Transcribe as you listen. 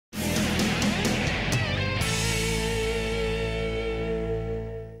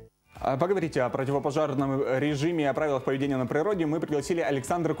Поговорить о противопожарном режиме и о правилах поведения на природе мы пригласили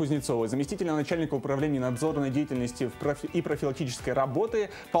Александра Кузнецова, заместителя начальника управления надзорной деятельности и профилактической работы,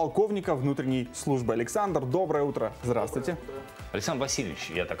 полковника внутренней службы. Александр, доброе утро. Здравствуйте. Александр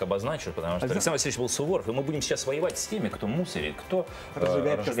Васильевич, я так обозначу, потому что Александр Васильевич был Суворов, и мы будем сейчас воевать с теми, кто мусорит, кто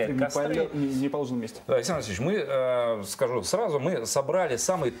разжигает костры. Не положенном месте. Александр Васильевич, мы, скажу сразу, мы собрали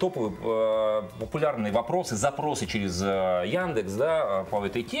самые топовые популярные вопросы, запросы через Яндекс, да, по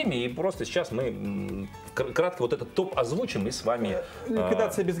этой теме, и просто сейчас мы кратко вот этот топ озвучим и с вами...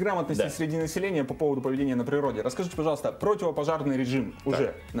 Ликвидация безграмотности среди населения по поводу поведения на природе. Расскажите, пожалуйста, противопожарный режим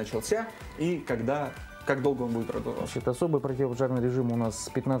уже начался, и как долго он будет продолжаться? Особый противопожарный режим у нас с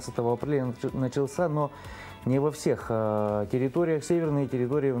 15 апреля начался, но не во всех территориях. Северные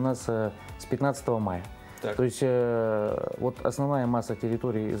территории у нас с 15 мая. Так. То есть вот основная масса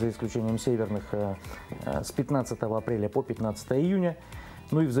территорий, за исключением северных, с 15 апреля по 15 июня.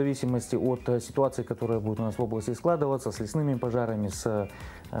 Ну и в зависимости от ситуации, которая будет у нас в области складываться, с лесными пожарами, с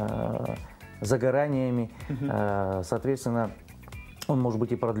загораниями, соответственно, он может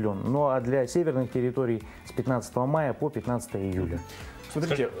быть и продлен. Ну а для северных территорий с 15 мая по 15 июля.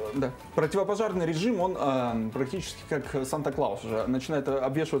 Смотрите, противопожарный режим, он практически как Санта-Клаус уже начинает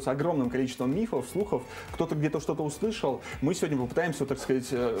обвешиваться огромным количеством мифов, слухов. Кто-то где-то что-то услышал. Мы сегодня попытаемся, так сказать,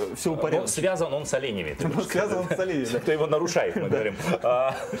 все упорядочить. Связан он с оленями. Связан он с оленями. Кто его нарушает, мы говорим.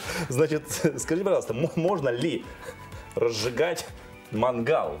 Значит, скажите, пожалуйста, можно ли разжигать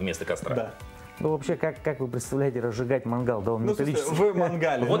мангал вместо костра? Да. Ну, вообще, как вы представляете, разжигать мангал? Да, он металлический. В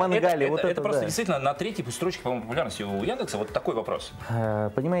мангале. Вот это просто действительно на третьей строчке, по-моему, популярности у Яндекса. Вот такой вопрос.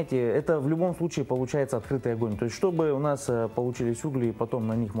 Понимаете, это в любом случае получается открытый огонь. То есть, чтобы у нас получились угли, и потом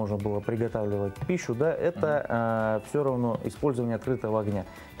на них можно было приготавливать пищу, да, это все равно использование открытого огня,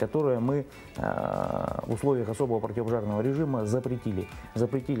 которое мы в условиях особого противопожарного режима запретили.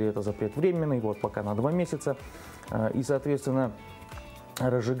 Запретили, это запрет временный, вот пока на 2 месяца. И, соответственно,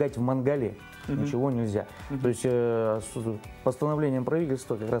 разжигать в мангале ничего нельзя. То есть постановлением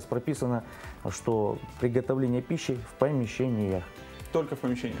правительства как раз прописано, что приготовление пищи в помещениях. Только в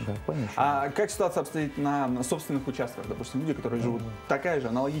помещениях? Да, в помещениях. А как ситуация обстоит на собственных участках? Допустим, люди, которые живут такая же,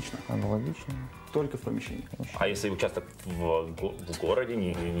 аналогично? Аналогично. Только в помещениях. А если участок в городе,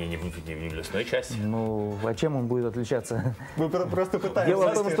 не в лесной части? Ну, а чем он будет отличаться? Мы просто пытаемся. Дело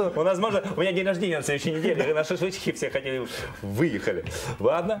в том, что... У меня день рождения на следующей неделе, на шашлычки все хотели, выехали.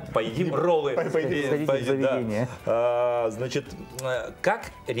 Ладно, поедим роллы. Сходите в заведение. Значит,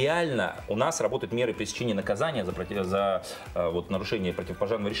 как реально у нас работают меры пресечения наказания за нарушение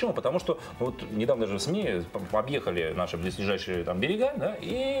противопожарного режима? Потому что вот недавно же в СМИ объехали наши близлежащие там берега, да,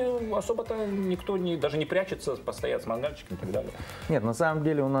 и особо-то никто даже не прячется, постоят с мангальчиком и так далее. Нет, на самом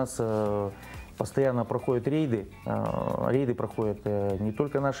деле у нас постоянно проходят рейды. Рейды проходят не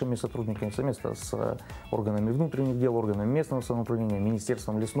только нашими сотрудниками, совместно с органами внутренних дел, органами местного самоуправления,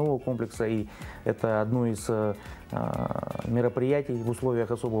 Министерством лесного комплекса. И это одно из мероприятий в условиях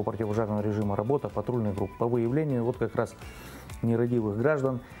особого противопожарного режима, работа патрульных групп по выявлению вот как раз нерадивых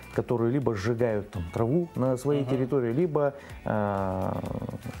граждан, которые либо сжигают там траву на своей территории, либо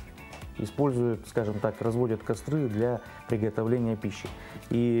используют, скажем так, разводят костры для приготовления пищи.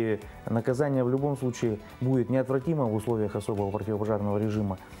 И наказание в любом случае будет неотвратимо в условиях особого противопожарного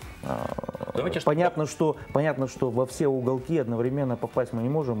режима. Понятно, что во все уголки одновременно попасть мы не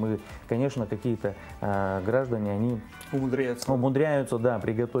можем, и, конечно, какие-то граждане, они умудряются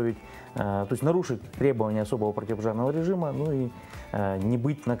приготовить, то есть нарушить требования особого противопожарного режима, ну и не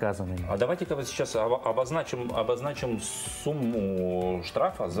быть наказанными. А давайте-ка вот сейчас обозначим сумму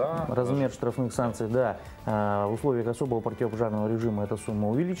штрафа за... Размер штрафных санкций, да. В условиях особого противопожарного режима эта сумма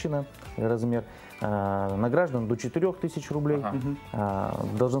увеличена, размер. На граждан до 4000 рублей,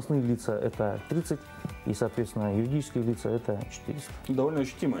 должностные лица это 30, и, соответственно, юридические лица это 400. Довольно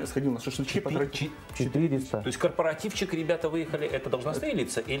ощутимо. Я сходил на шашлычки, потратил 400. То есть корпоративчик, ребята выехали, это должностные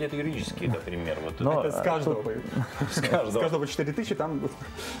лица или это юридические, например? Это с каждого. С каждого 4000 там...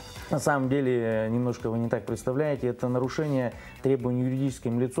 На самом деле, немножко вы не так представляете, это нарушение требований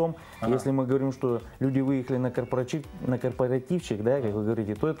юридическим лицом. Если мы говорим, что люди выехали на корпоративчик, да, как вы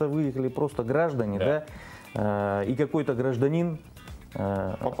говорите, то это выехали просто граждане, да, и какой-то гражданин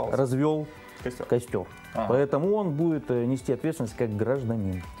развел костер. Поэтому он будет нести ответственность как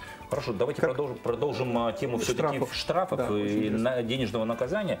гражданин. Хорошо, давайте продолжим тему все-таки штрафов и денежного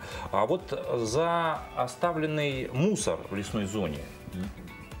наказания. А вот за оставленный мусор в лесной зоне,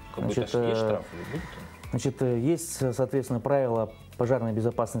 есть штраф? Значит, есть, соответственно, правила пожарной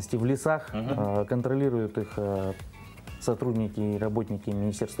безопасности в лесах, контролируют их сотрудники и работники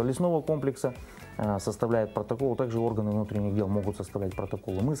Министерства лесного комплекса составляют протокол, также органы внутренних дел могут составлять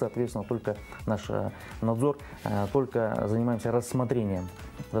протоколы. Мы, соответственно, только наш надзор только занимаемся рассмотрением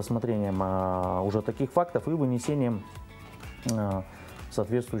уже таких фактов и вынесением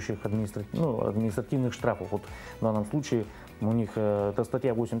соответствующих административных штрафов. Вот в данном случае у них это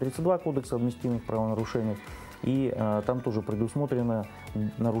статья 832 Кодекса административных правонарушений, и там тоже предусмотрено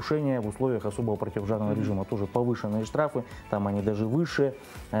нарушение в условиях особого противопожарного режима. Тоже повышенные штрафы, там они даже выше,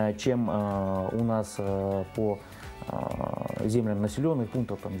 чем у нас по землям населенных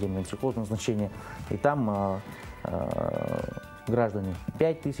пунктов, там землям сельхозназначения. И там граждане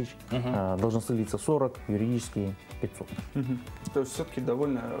 5000, должностные лица 40, юридические 500. То есть все-таки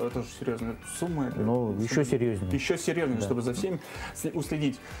довольно тоже серьезная сумма. Ну, еще серьезнее. Еще серьезнее, да. Чтобы за всем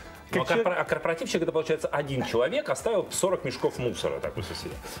уследить. А корпоративщик — это, получается, один человек оставил 40 мешков мусора, так вот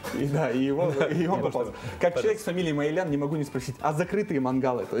себе. И да, и он попал. Как человек с фамилией Майлян не могу не спросить, а закрытые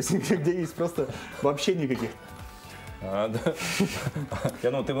мангалы, то есть где есть просто вообще никаких? Я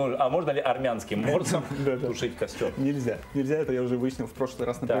думал, ты можешь, можно ли армянским морцем тушить костер? Нельзя. Нельзя, это я уже выяснил в прошлый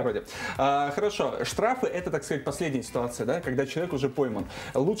раз на природе. Хорошо, штрафы — это, так сказать, последняя ситуация, да, когда человек уже пойман.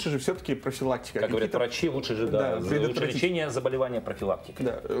 Лучше же все-таки профилактика. Как говорят врачи, лучше же лучше лечение заболевания, профилактика.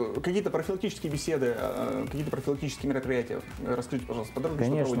 Да. Какие-то профилактические беседы, какие-то профилактические мероприятия. Расскажите, пожалуйста,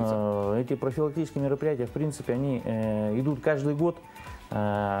 подробнее, что проводится. Конечно, эти профилактические мероприятия, в принципе, они идут каждый год,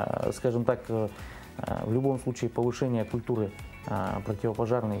 скажем так. В любом случае повышение культуры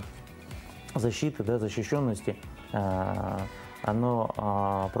противопожарной защиты, защищенности,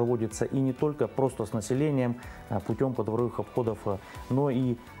 оно проводится и не только просто с населением путем подворовых обходов, но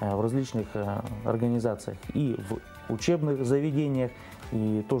и в различных организациях, и в учебных заведениях,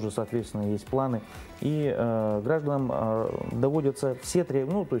 и тоже, соответственно, есть планы. И гражданам доводятся все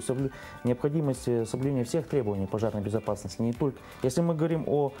требования, то есть необходимость соблюдения всех требований пожарной безопасности. Не только, если мы говорим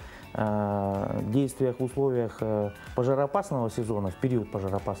о действиях в условиях пожароопасного сезона, в период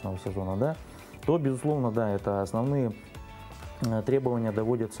пожароопасного сезона, то, безусловно, это основные требования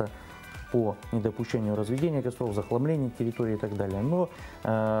доводятся по недопущению разведения костров, захламлению территории и так далее. Но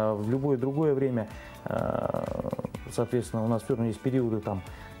в любое другое время, соответственно, у нас все равно есть периоды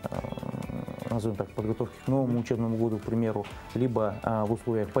назовем так, подготовки к новому учебному году, к примеру, либо в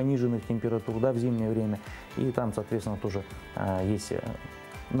условиях пониженных температур, в зимнее время. И там, соответственно, тоже есть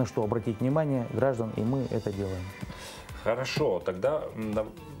на что обратить внимание граждан, и мы это делаем. Хорошо, тогда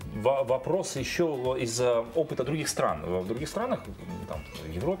вопрос еще из опыта других стран. В других странах, в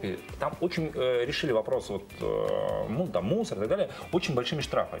Европе, там очень решили вопрос, мусор и так далее, очень большими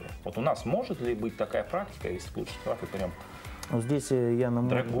штрафами. Вот у нас может ли быть такая практика, если будут штрафы прям? Здесь я,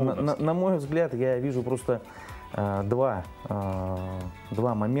 на мой взгляд, я вижу просто два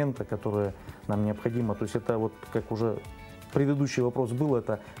момента, которые нам необходимо. То есть это вот как уже предыдущий вопрос был,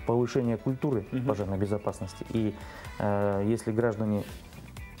 это повышение культуры пожарной безопасности. И если граждане,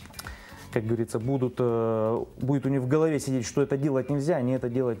 как говорится, будет у них в голове сидеть, что это делать нельзя, они это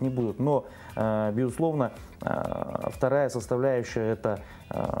делать не будут. Но, безусловно, вторая составляющая – это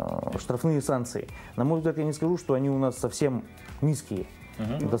штрафные санкции. На мой взгляд, я не скажу, что они у нас совсем низкие.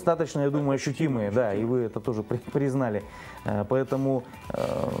 Достаточно, я думаю, ощутимые, и вы это тоже признали. Поэтому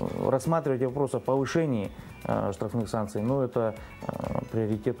рассматривать вопрос о повышении штрафных санкций, это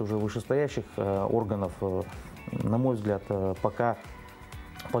приоритет уже вышестоящих органов. На мой взгляд, пока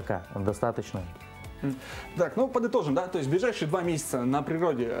достаточно. Так, подытожим, то есть в ближайшие 2 месяца на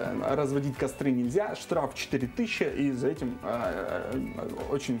природе разводить костры нельзя, штраф 4000, и за этим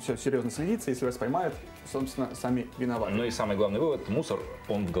очень все серьезно следится, если вас поймают, собственно, сами виноваты. Ну и самый главный вывод, мусор,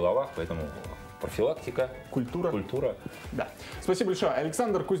 он в головах, поэтому профилактика, культура. Да. Спасибо большое.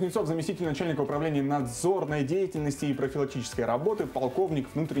 Александр Кузнецов, заместитель начальника управления надзорной деятельности и профилактической работы, полковник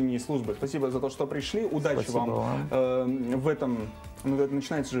внутренней службы. Спасибо за то, что пришли. Удачи вам в этом.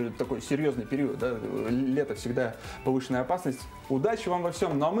 Начинается же такой серьезный период, лето всегда повышенная опасность. Удачи вам во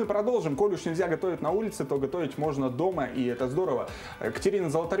всем. Ну а мы продолжим. Коль уж нельзя готовить на улице, то готовить можно дома, и это здорово.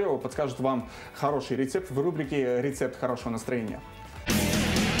 Катерина Золотарева подскажет вам хороший рецепт в рубрике «Рецепт хорошего настроения».